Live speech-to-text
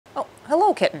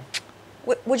hello, kitten.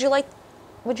 Would you like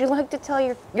to tell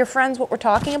your friends what we're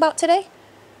talking about today?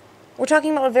 We're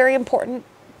talking about a very important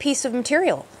piece of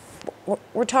material.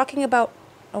 We're talking about,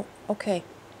 oh, okay,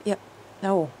 yep,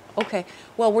 no, okay.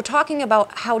 Well, we're talking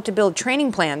about how to build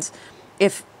training plans,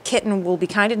 if Kitten will be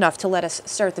kind enough to let us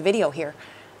start the video here.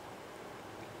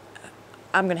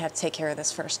 I'm gonna have to take care of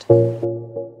this first.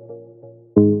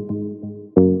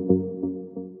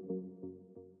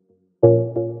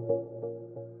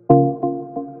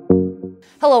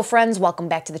 Hello friends, welcome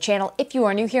back to the channel. If you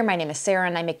are new here, my name is Sarah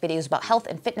and I make videos about health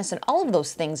and fitness and all of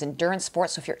those things, endurance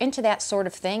sports. So if you're into that sort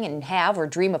of thing and have or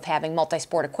dream of having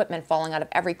multi-sport equipment falling out of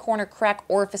every corner, crack,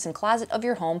 orifice, and closet of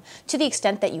your home, to the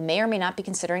extent that you may or may not be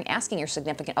considering asking your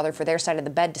significant other for their side of the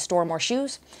bed to store more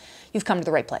shoes, you've come to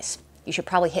the right place. You should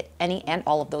probably hit any and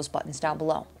all of those buttons down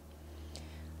below.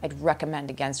 I'd recommend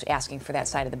against asking for that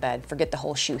side of the bed. Forget the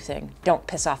whole shoe thing. Don't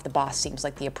piss off the boss seems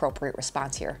like the appropriate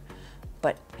response here.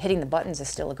 But hitting the buttons is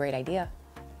still a great idea.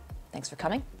 Thanks for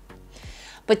coming.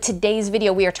 But today's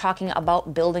video, we are talking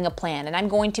about building a plan, and I'm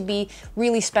going to be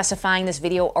really specifying this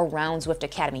video around Zwift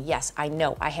Academy. Yes, I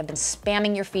know, I have been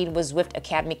spamming your feed with Zwift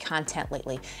Academy content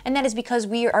lately, and that is because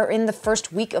we are in the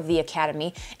first week of the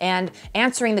Academy, and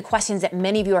answering the questions that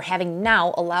many of you are having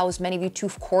now allows many of you to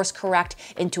course correct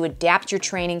and to adapt your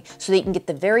training so that you can get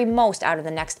the very most out of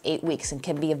the next 8 weeks and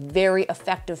can be a very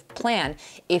effective plan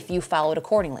if you follow it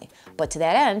accordingly. But to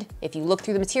that end, if you look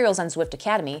through the materials on Zwift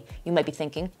Academy, you might be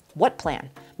thinking, what plan?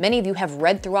 Many of you have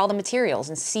read through all the materials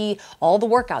and see all the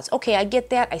workouts. Okay, I get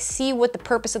that. I see what the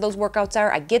purpose of those workouts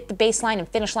are. I get the baseline and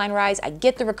finish line rides. I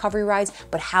get the recovery rides,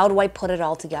 but how do I put it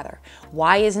all together?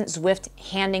 Why isn't Zwift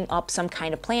handing up some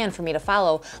kind of plan for me to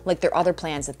follow like their other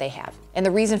plans that they have? And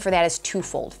the reason for that is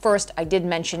twofold. First, I did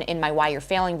mention in my Why You're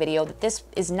Failing video that this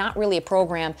is not really a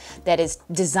program that is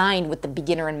designed with the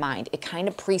beginner in mind. It kind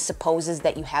of presupposes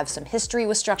that you have some history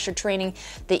with structured training,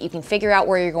 that you can figure out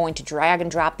where you're going to drag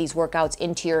and drop these workouts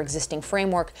into your existing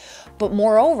framework. But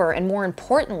moreover, and more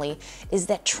importantly, is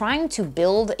that trying to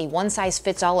build a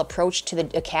one-size-fits-all approach to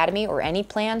the Academy or any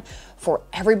plan for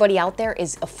everybody out there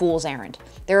is a fool's errand.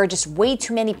 There are just way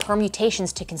too many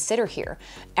permutations to consider here.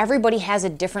 Everybody has a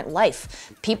different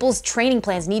life. People's training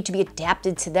plans need to be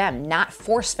adapted to them, not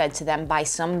force-fed to them by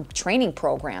some training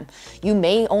program. You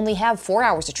may only have 4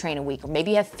 hours to train a week, or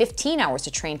maybe you have 15 hours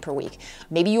to train per week.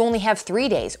 Maybe you only have 3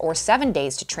 days or 7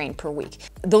 days to train per week.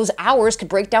 Those hours could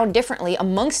break down differently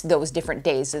amongst those different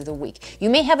days of the week.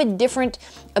 You may have a different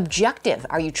objective.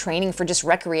 Are you training for just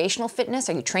recreational fitness?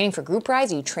 Are you training for group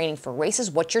rides? Are you training for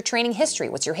races? What's your training history?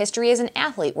 What's your history as an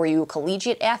athlete? Were you a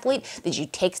collegiate athlete? Did you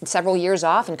take several years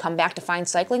off and come back to find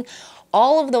cycling?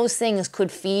 All of those things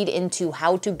could feed into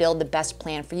how to build the best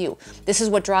plan for you. This is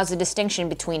what draws the distinction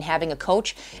between having a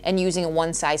coach and using a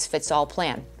one-size-fits-all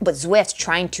plan. But Zwift,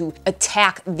 trying to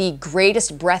attack the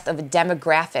greatest breadth of a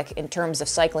demographic in terms of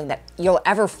cycling that you'll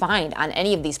ever find on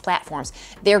any of these platforms,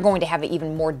 they're going to have an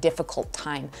even more difficult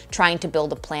time trying to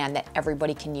build a plan that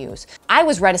everybody can use. I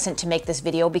was reticent to make this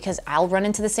video because I'll run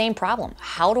into the same problem.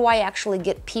 How do I actually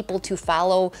get people to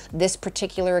follow this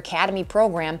particular Academy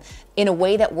program in a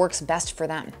way that works best for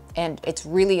them? And it's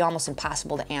really almost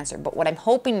impossible to answer. But what I'm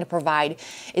hoping to provide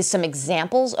is some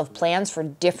examples of plans for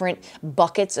different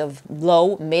buckets of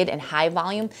low, mid, and high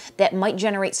volume that might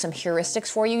generate some heuristics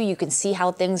for you. You can see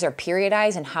how things are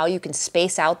periodized and how you can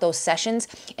space out those sessions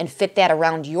and fit that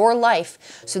around your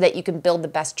life so that you can build the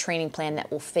best training plan that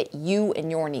will fit you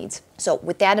and your needs. So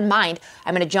with that in mind,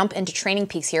 I'm going to jump into Training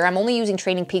Peaks here. I'm only using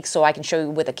Training Peaks so I can show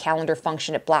you with a calendar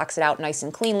function. It blocks it out nice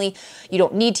and cleanly. You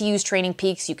don't need to use Training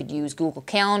Peaks. You could use Google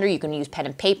Calendar. You can use pen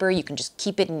and paper. You can just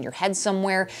keep it in your head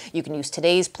somewhere. You can use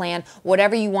today's plan.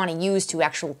 Whatever you want to use to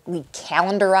actually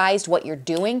calendarize what you're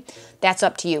doing, that's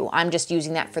up to you. I'm just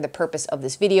using that for the purpose of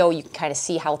this video. You can kind of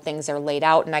see how things are laid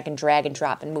out, and I can drag and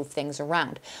drop and move things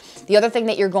around. The other thing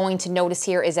that you're going to notice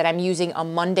here is that I'm using a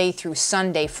Monday through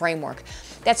Sunday framework.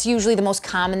 That's usually the most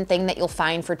common thing that you'll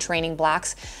find for training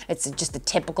blocks. It's just a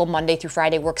typical Monday through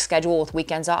Friday work schedule with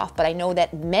weekends off, but I know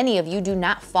that many of you do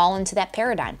not fall into that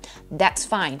paradigm. That's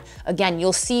fine. Again,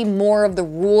 you'll see more of the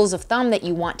rules of thumb that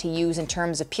you want to use in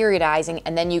terms of periodizing,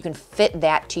 and then you can fit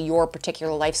that to your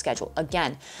particular life schedule.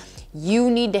 Again,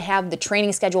 you need to have the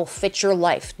training schedule fit your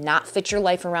life, not fit your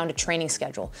life around a training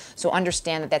schedule. So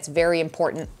understand that that's very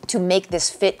important to make this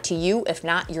fit to you. If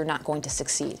not, you're not going to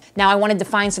succeed. Now, I want to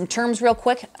define some terms real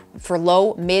quick for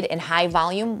low, mid, and high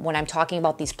volume when I'm talking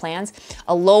about these plans.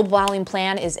 A low volume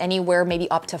plan is anywhere maybe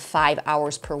up to 5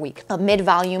 hours per week. A mid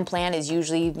volume plan is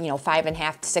usually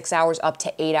 5.5 to 6 hours up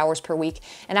to 8 hours per week.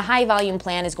 And a high volume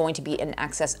plan is going to be in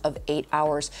excess of 8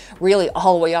 hours, really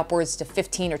all the way upwards to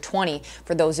 15 or 20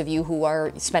 for those of you you who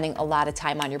are spending a lot of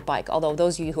time on your bike, although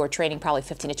those of you who are training probably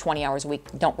 15 to 20 hours a week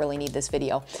don't really need this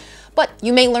video. But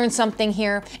you may learn something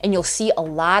here, and you'll see a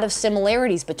lot of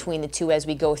similarities between the two as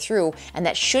we go through, and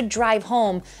that should drive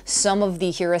home some of the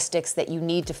heuristics that you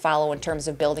need to follow in terms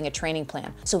of building a training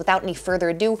plan. So without any further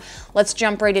ado, let's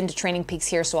jump right into Training Peaks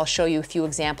here. So I'll show you a few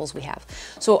examples we have.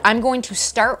 So I'm going to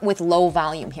start with low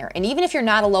volume here. And even if you're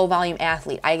not a low volume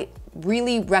athlete, I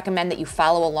really recommend that you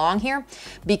follow along here,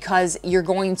 because you're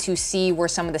going to see where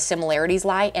some of the similarities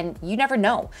lie, and you never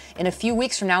know. In a few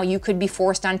weeks from now, you could be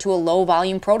forced onto a low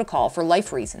volume protocol for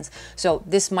life reasons. So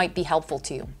this might be helpful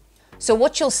to you. So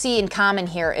what you'll see in common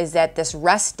here is that this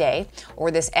rest day, or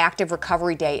this active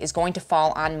recovery day, is going to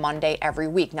fall on Monday every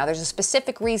week. Now, there's a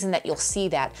specific reason that you'll see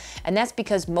that, and that's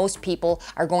because most people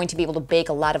are going to be able to bake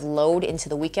a lot of load into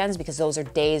the weekends, because those are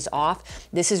days off.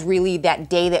 This is really that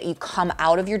day that you come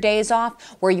out of your days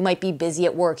off, where you might be busy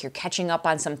at work, you're catching up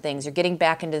on some things, you're getting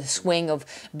back into the swing of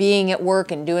being at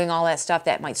work and doing all that stuff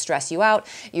that might stress you out.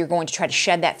 You're going to try to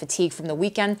shed that fatigue from the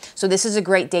weekend. So this is a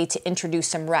great day to introduce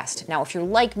some rest. Now, if you're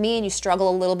like me and you struggle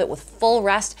a little bit with full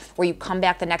rest, where you come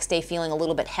back the next day feeling a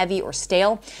little bit heavy or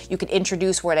stale, you could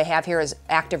introduce what I have here as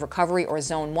active recovery, or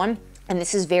zone 1. And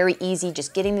this is very easy,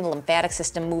 just getting the lymphatic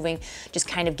system moving, just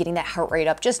kind of getting that heart rate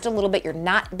up just a little bit. You're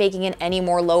not baking in any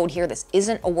more load here. This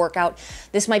isn't a workout.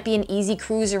 This might be an easy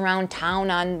cruise around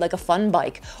town on like a fun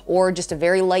bike, or just a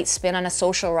very light spin on a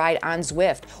social ride on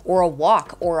Zwift, or a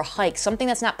walk or a hike, something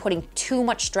that's not putting too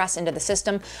much stress into the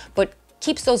system, but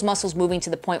keeps those muscles moving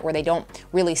to the point where they don't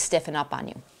really stiffen up on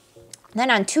you. Then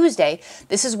on Tuesday,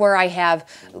 this is where I have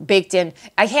baked in,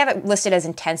 I have it listed as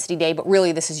intensity day, but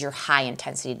really this is your high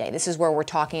intensity day. This is where we're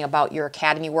talking about your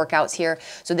academy workouts here.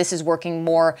 So this is working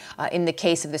more, in the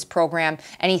case of this program,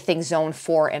 anything zone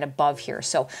 4 and above here.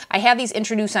 So I have these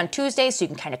introduced on Tuesday, so you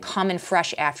can kind of come in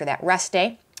fresh after that rest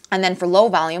day. And then for low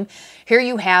volume, here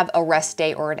you have a rest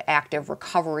day or an active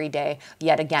recovery day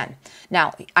yet again.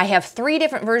 Now, I have 3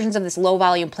 different versions of this low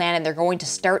volume plan, and they're going to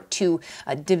start to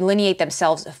delineate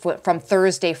themselves from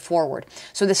Thursday forward.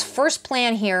 So this first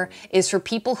plan here is for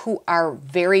people who are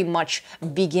very much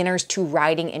beginners to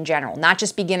riding in general, not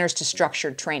just beginners to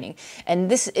structured training. And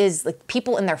this is like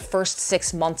people in their first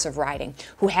 6 months of riding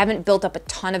who haven't built up a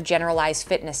ton of generalized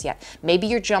fitness yet. Maybe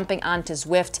you're jumping onto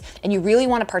Zwift and you really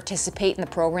want to participate in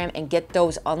the program and get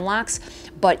those unlocks,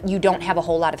 but you don't have a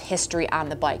whole lot of history on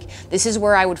the bike. This is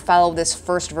where I would follow this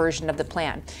first version of the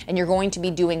plan. And you're going to be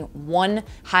doing 1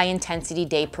 high intensity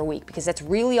day per week, because that's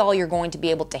really all you're going to be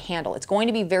able to handle. It's going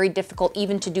to be very difficult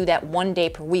even to do that 1 day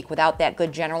per week without that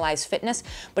good generalized fitness,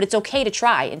 but it's okay to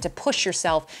try and to push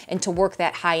yourself and to work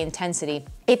that high intensity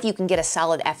if you can get a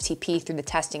solid FTP through the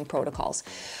testing protocols.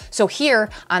 So here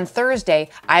on Thursday,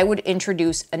 I would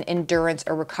introduce an endurance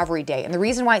or recovery day. And the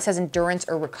reason why it says endurance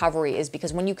or recovery is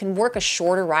because when you can work a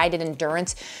shorter ride in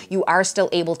endurance, you are still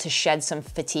able to shed some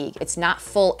fatigue. It's not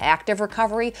full active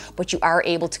recovery, but you are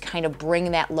able to kind of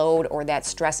bring that load or that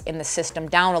stress in the system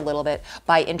down a little bit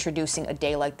by introducing a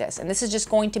day like this. And this is just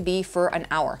going to be for an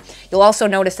hour. You'll also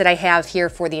notice that I have here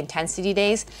for the intensity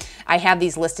days, I have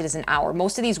these listed as an hour.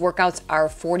 Most of these workouts are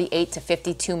 48 to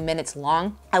 52 minutes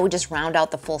long. I would just round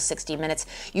out the full 60 minutes,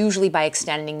 usually by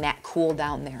extending that cool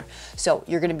down there. So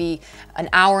you're gonna be an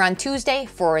hour on Tuesday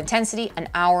for intensity, an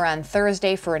hour on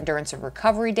Thursday for endurance and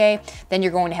recovery day. Then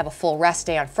you're going to have a full rest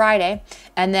day on Friday.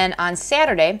 And then on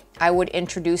Saturday, I would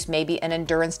introduce maybe an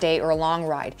endurance day or a long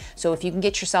ride. So if you can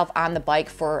get yourself on the bike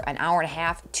for an hour and a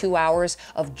half, 2 hours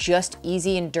of just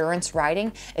easy endurance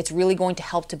riding, it's really going to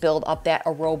help to build up that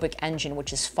aerobic engine,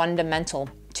 which is fundamental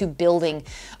to building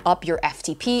up your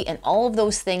FTP and all of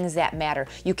those things that matter.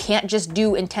 You can't just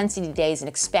do intensity days and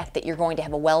expect that you're going to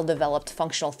have a well-developed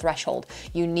functional threshold.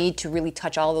 You need to really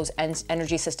touch all those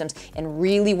energy systems and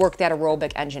really work that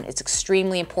aerobic engine. It's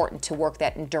extremely important to work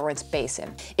that endurance base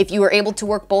in. If you are able to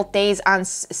work both days on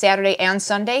Saturday and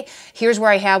Sunday, here's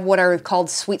where I have what are called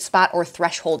sweet spot or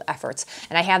threshold efforts.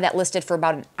 And I have that listed for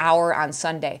about an hour on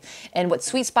Sunday. And what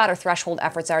sweet spot or threshold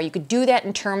efforts are, you could do that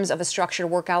in terms of a structured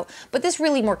workout, but this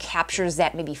really more captures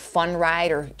that maybe fun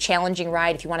ride or challenging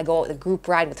ride if you want to go with a group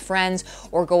ride with friends,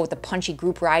 or go with a punchy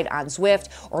group ride on Zwift,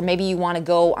 or maybe you want to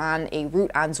go on a route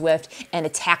on Zwift and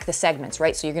attack the segments,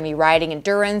 right? So you're going to be riding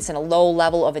endurance and a low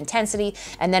level of intensity,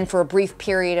 and then for a brief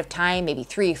period of time, maybe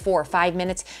 3, 4, 5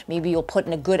 minutes, maybe you'll put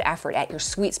in a good effort at your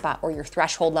sweet spot or your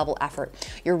threshold level effort.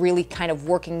 You're really kind of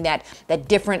working that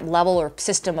different level or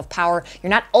system of power. You're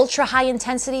not ultra high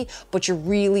intensity, but you're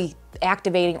really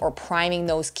activating or priming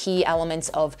those key elements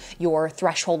of your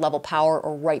threshold level power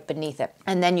or right beneath it.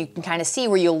 And then you can kind of see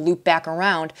where you'll loop back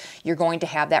around. You're going to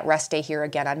have that rest day here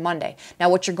again on Monday. Now,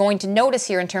 what you're going to notice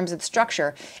here in terms of the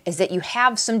structure is that you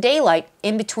have some daylight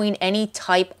in between any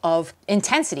type of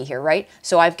intensity here, right?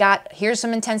 So here's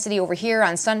some intensity over here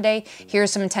on Sunday,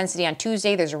 here's some intensity on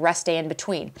Tuesday, there's a rest day in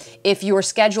between. If your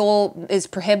schedule is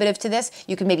prohibitive to this,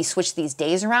 you can maybe switch these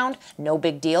days around, no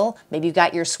big deal. Maybe you've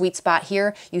got your sweet spot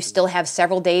here, you still have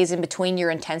several days in between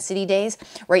your intensity days,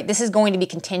 right? This is going to be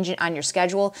contingent on your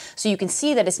schedule. So you can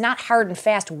see that it's not hard and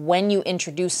fast when you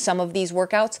introduce some of these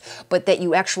workouts, but that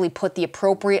you actually put the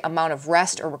appropriate amount of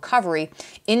rest or recovery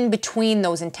in between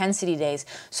those intensity days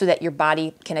so that your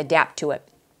body can adapt to it.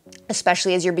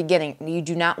 Especially as you're beginning, you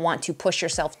do not want to push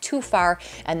yourself too far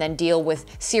and then deal with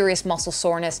serious muscle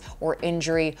soreness or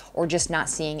injury or just not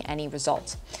seeing any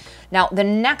results. Now, the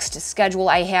next schedule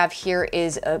I have here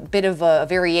is a bit of a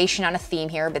variation on a theme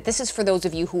here, but this is for those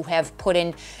of you who have put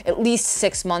in at least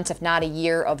 6 months, if not a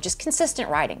year, of just consistent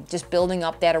riding, just building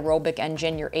up that aerobic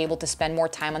engine. You're able to spend more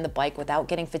time on the bike without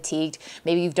getting fatigued.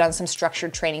 Maybe you've done some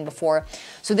structured training before.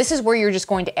 So this is where you're just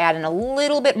going to add in a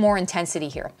little bit more intensity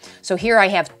here. So here I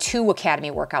have 2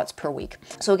 Academy workouts per week.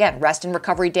 So again, rest and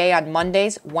recovery day on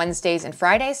Mondays, Wednesdays, and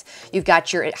Fridays. You've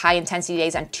got your high intensity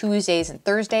days on Tuesdays and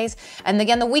Thursdays. And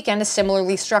again, the weekend is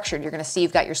similarly structured. You're going to see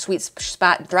you've got your sweet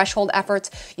spot and threshold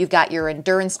efforts. You've got your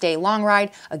endurance day long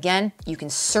ride. Again, you can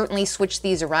certainly switch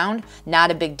these around. Not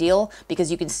a big deal,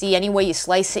 because you can see any way you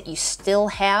slice it, you still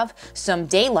have some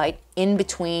daylight in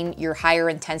between your higher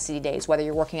intensity days, whether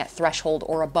you're working at threshold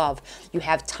or above. You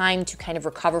have time to kind of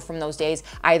recover from those days,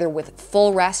 either with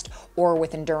full rest or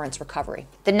with endurance recovery.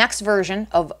 The next version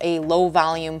of a low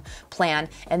volume plan,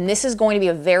 and this is going to be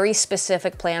a very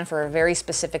specific plan for a very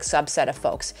specific subset of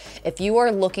folks. If you are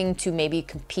looking to maybe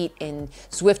compete in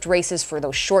Zwift races for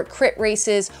those short crit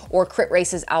races or crit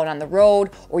races out on the road,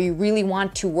 or you really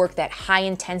want to work that high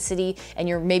intensity and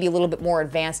you're maybe a little bit more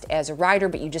advanced as a rider,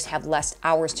 but you just have less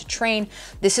hours to train,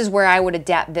 this is where I would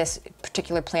adapt this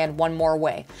particular plan one more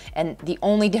way. And the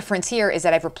only difference here is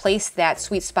that I've replaced that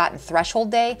sweet spot and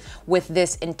threshold day with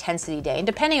this intensity day. And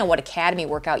depending on what Academy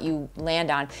workout you land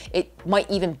on, it might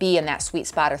even be in that sweet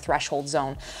spot or threshold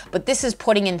zone. But this is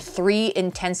putting in 3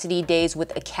 intensity days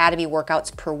with Academy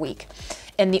workouts per week.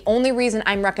 And the only reason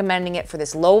I'm recommending it for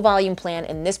this low volume plan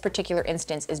in this particular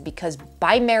instance is because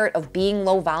by merit of being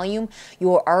low volume,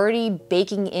 you are already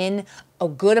baking in a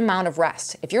good amount of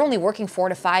rest. If you're only working 4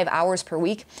 to 5 hours per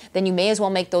week, then you may as well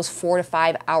make those 4 to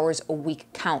 5 hours a week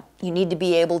count. You need to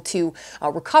be able to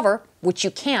recover, which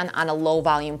you can on a low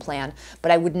volume plan,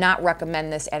 but I would not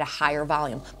recommend this at a higher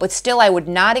volume. But still, I would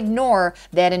not ignore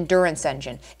that endurance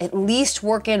engine. At least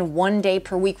work in 1 day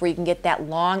per week where you can get that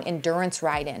long endurance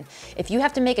ride in. If you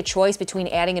have to make a choice between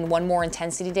adding in 1 more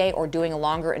intensity day or doing a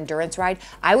longer endurance ride,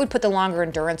 I would put the longer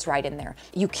endurance ride in there.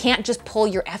 You can't just pull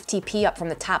your FTP up from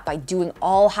the top by doing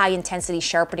all high intensity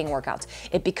sharpening workouts.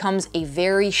 It becomes a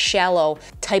very shallow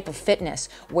type of fitness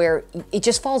where it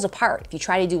just falls apart. If you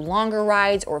try to do longer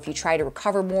rides or if you try to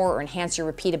recover more or enhance your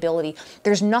repeatability,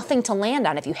 there's nothing to land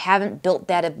on if you haven't built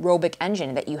that aerobic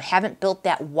engine, that you haven't built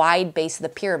that wide base of the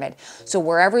pyramid. So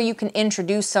wherever you can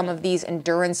introduce some of these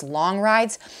endurance long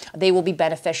rides, they will be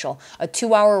beneficial. A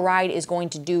 2-hour ride is going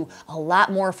to do a lot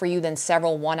more for you than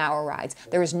several 1-hour rides.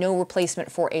 There is no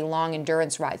replacement for a long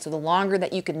endurance ride. So the longer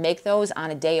that you can make those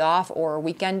on a day off or a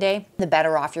weekend day, the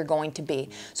better off you're going to be.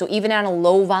 So even on a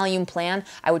low volume plan,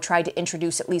 I would try to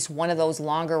introduce at least one of those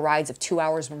longer rides of 2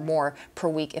 hours or more per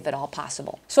week if at all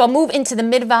possible. So I'll move into the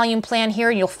mid-volume plan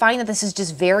here, and you'll find that this is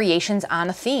just variations on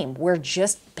a theme. We're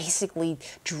just basically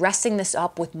dressing this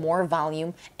up with more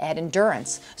volume and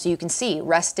endurance. So you can see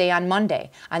rest day on Monday.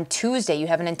 On Tuesday, you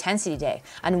have an intensity day.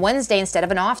 On Wednesday, instead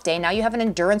of an off day, now you have an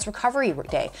endurance recovery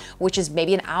day, which is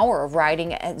maybe an hour of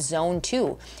riding at zone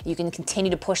 2. You can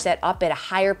continue to push that up at a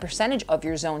higher percentage of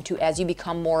your zone 2 as you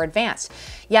become more advanced.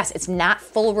 Yes, it's not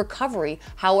full recovery.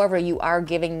 However, you are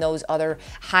giving those other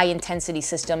high intensity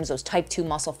systems, those type 2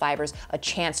 muscle fibers, a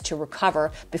chance to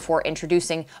recover before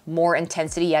introducing more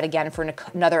intensity yet again for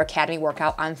another Academy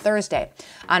workout on Thursday.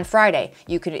 On Friday,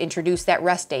 you could introduce that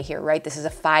rest day here, right? This is a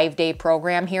 5-day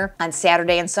program here. On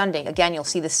Saturday and Sunday, again, you'll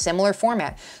see the similar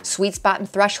format, sweet spot and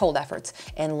threshold efforts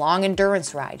and long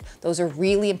endurance ride. Those are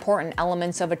really important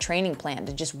elements of a training training plan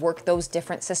to just work those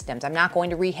different systems. I'm not going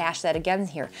to rehash that again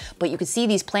here, but you can see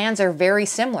these plans are very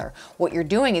similar. What you're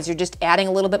doing is you're just adding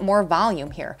a little bit more volume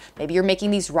here. Maybe you're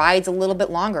making these rides a little bit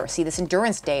longer. See, this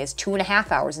endurance day is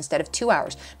 2.5 hours instead of 2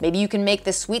 hours. Maybe you can make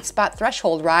this sweet spot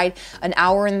threshold ride an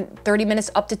hour and 30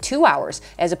 minutes up to 2 hours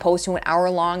as opposed to an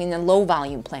hour long in a low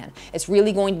volume plan. It's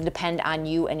really going to depend on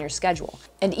you and your schedule.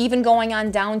 And even going on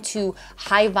down to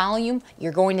high volume,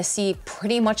 you're going to see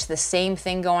pretty much the same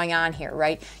thing going on here,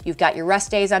 right? You've got your rest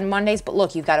days on Mondays, but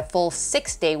look, you've got a full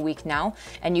 6-day week now,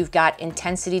 and you've got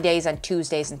intensity days on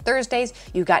Tuesdays and Thursdays.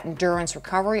 You've got endurance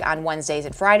recovery on Wednesdays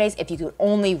and Fridays. If you could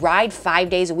only ride 5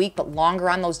 days a week, but longer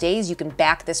on those days, you can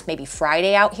back this maybe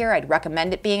Friday out here. I'd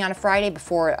recommend it being on a Friday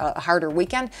before a harder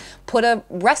weekend. Put a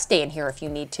rest day in here if you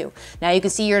need to. Now you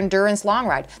can see your endurance long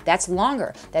ride. That's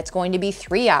longer. That's going to be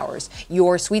 3 hours.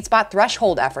 Your sweet spot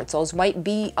threshold efforts, those might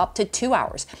be up to 2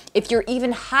 hours. If you're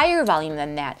even higher volume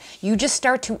than that, you just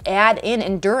start to add in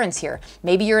endurance here.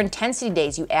 Maybe your intensity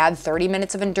days, you add 30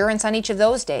 minutes of endurance on each of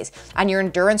those days. On your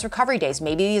endurance recovery days,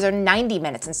 maybe these are 90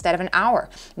 minutes instead of an hour.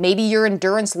 Maybe your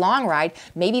endurance long ride,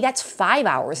 maybe that's 5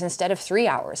 hours instead of 3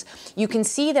 hours. You can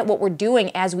see that what we're doing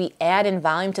as we add in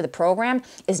volume to the program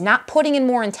is not putting in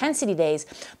more intensity days,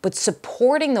 but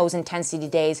supporting those intensity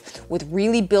days with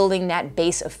really building that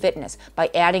base of fitness by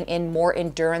adding in more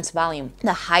endurance volume.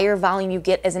 The higher volume you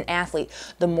get as an athlete,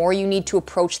 the more you need to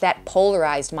approach that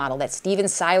polarized model, that Steven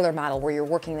Seiler model, where you're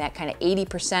working that kind of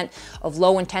 80% of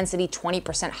low intensity,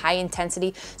 20% high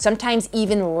intensity, sometimes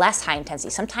even less high intensity.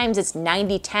 Sometimes it's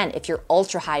 90-10 if you're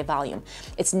ultra high volume.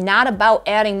 It's not about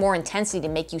adding more intensity to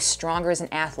make you stronger as an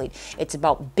athlete. It's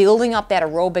about building up that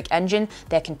aerobic engine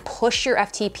that can push your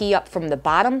FTP up from the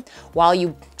bottom while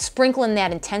you sprinkle in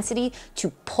that intensity to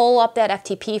pull up that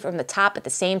FTP from the top at the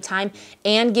same time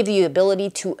and give you the ability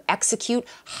to execute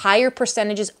higher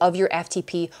percentages of your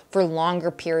FTP for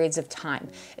longer periods of time.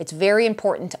 It's very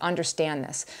important to understand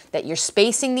this, that you're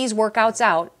spacing these workouts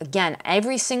out. Again,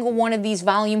 every single one of these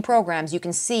volume programs, you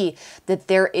can see that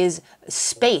there is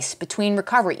space between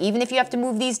recovery. Even if you have to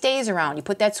move these days around, you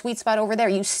put that sweet spot over there,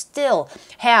 you still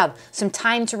have some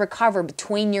time to recover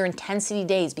between your intensity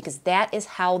days because that is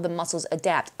how the muscles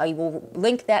adapt. I will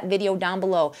link that video down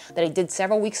below that I did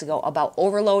several weeks ago about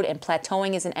overload and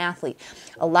plateauing as an athlete.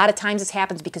 A lot of times this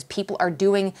happens because people are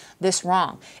doing this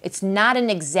wrong. It's not an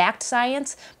exact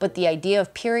science, but the idea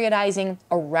of periodizing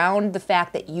around the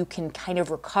fact that you can kind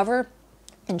of recover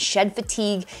and shed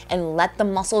fatigue and let the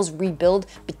muscles rebuild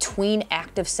between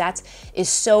active sets is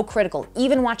so critical.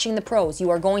 Even watching the pros, you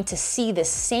are going to see the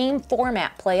same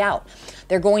format play out.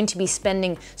 They're going to be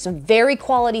spending some very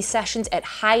quality sessions at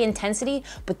high intensity,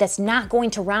 but that's not going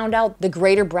to round out the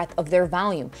greater breadth of their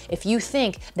volume. If you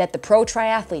think that the pro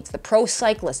triathletes, the pro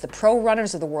cyclists, the pro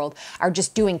runners of the world are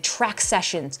just doing track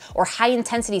sessions or high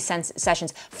intensity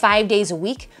sessions 5 days a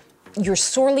week, you're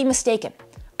sorely mistaken.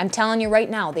 I'm telling you right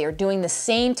now, they are doing the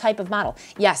same type of model.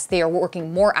 Yes, they are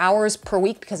working more hours per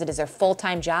week because it is their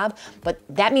full-time job, but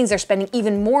that means they're spending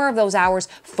even more of those hours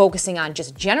focusing on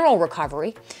just general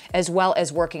recovery as well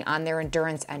as working on their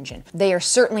endurance engine. They are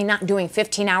certainly not doing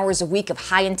 15 hours a week of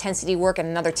high-intensity work and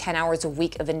another 10 hours a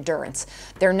week of endurance.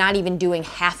 They're not even doing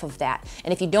half of that.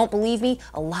 And if you don't believe me,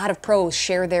 a lot of pros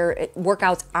share their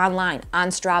workouts online, on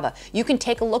Strava. You can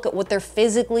take a look at what they're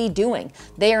physically doing.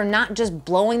 They are not just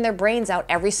blowing their brains out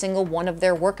every single one of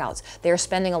their workouts. They're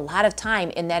spending a lot of time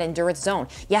in that endurance zone.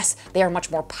 Yes, they are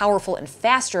much more powerful and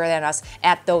faster than us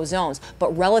at those zones,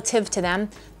 but relative to them,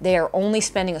 they are only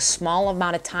spending a small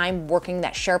amount of time working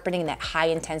that sharpening, that high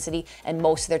intensity, and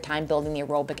most of their time building the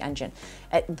aerobic engine.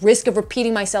 At risk of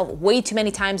repeating myself way too many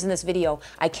times in this video,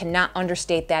 I cannot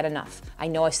understate that enough. I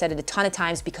know I've said it a ton of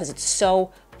times because it's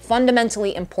so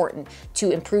fundamentally important to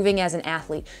improving as an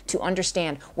athlete to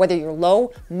understand whether you're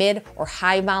low, mid, or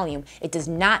high volume. It does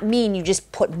not mean you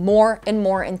just put more and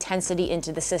more intensity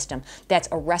into the system. That's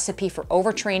a recipe for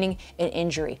overtraining and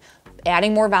injury.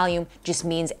 Adding more volume just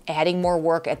means adding more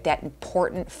work at that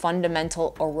important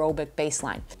fundamental aerobic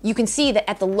baseline. You can see that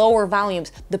at the lower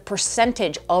volumes, the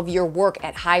percentage of your work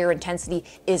at higher intensity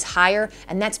is higher,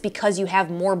 and that's because you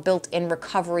have more built-in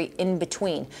recovery in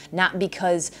between, not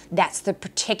because that's the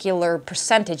particular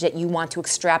percentage that you want to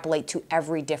extrapolate to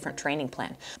every different training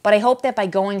plan. But I hope that by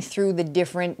going through the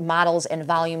different models and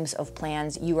volumes of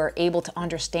plans, you are able to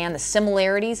understand the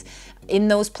similarities in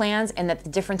those plans and that the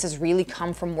differences really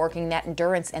come from working that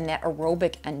endurance and that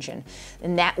aerobic engine.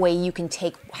 And that way you can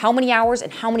take how many hours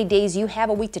and how many days you have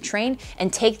a week to train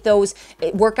and take those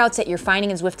workouts that you're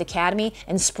finding in Zwift Academy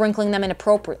and sprinkling them in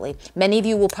appropriately. Many of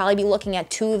you will probably be looking at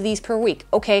 2 of these per week.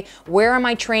 Okay, where am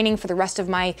I training for the rest of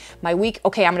my week?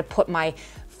 Okay, I'm gonna put my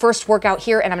first workout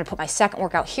here and I'm gonna put my second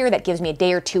workout here. That gives me a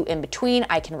day or two in between.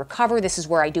 I can recover. This is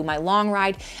where I do my long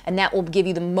ride, and that will give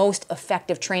you the most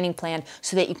effective training plan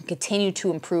so that you can continue to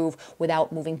improve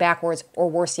without moving backwards, or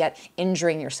worse yet,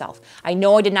 injuring yourself. I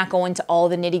know I did not go into all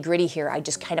the nitty-gritty here. I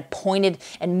just kind of pointed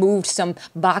and moved some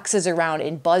boxes around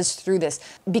and buzzed through this,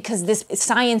 because this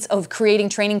science of creating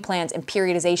training plans and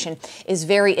periodization is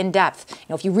very in-depth. You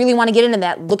know, if you really want to get into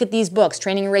that, look at these books,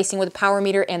 Training and Racing with a Power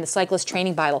Meter and the Cyclist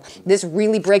Training Bible. This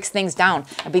really breaks things down.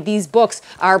 But these books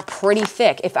are pretty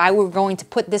thick. If I were going to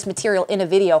put this material in a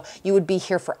video, you would be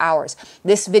here for hours.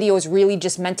 This video is really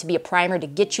just meant to be a primer to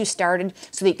get you started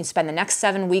so that you can spend the next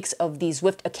 7 weeks of the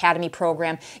Zwift Academy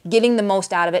program getting the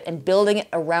most out of it and building it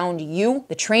around you.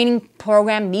 The training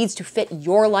program needs to fit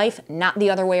your life, not the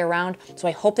other way around. So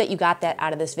I hope that you got that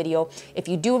out of this video. If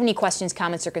you do have any questions,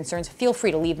 comments, or concerns, feel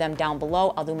free to leave them down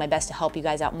below. I'll do my best to help you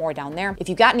guys out more down there. If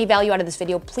you got any value out of this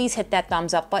video, please hit that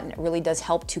thumbs up button. It really does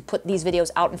help to put these videos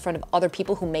out in front of other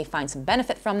people who may find some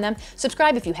benefit from them.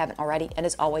 Subscribe if you haven't already, and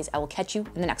as always, I will catch you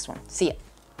in the next one. See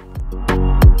ya.